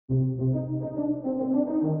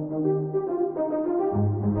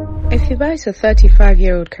Afiba is a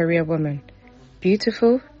 35-year-old career woman,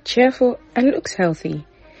 beautiful, cheerful, and looks healthy.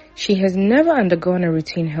 She has never undergone a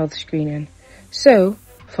routine health screening. So,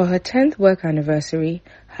 for her 10th work anniversary,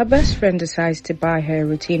 her best friend decides to buy her a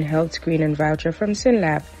routine health screening voucher from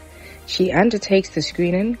SYNLAB. She undertakes the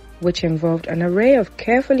screening, which involved an array of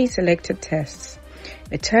carefully selected tests.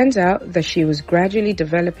 It turns out that she was gradually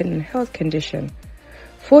developing a health condition.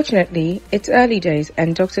 Fortunately, it's early days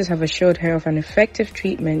and doctors have assured her of an effective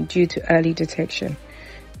treatment due to early detection.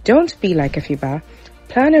 Don't be like Afiba.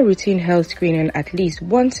 Plan a routine health screening at least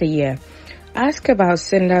once a year. Ask about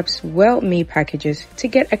SYNLAB's Well Me packages to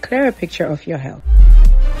get a clearer picture of your health.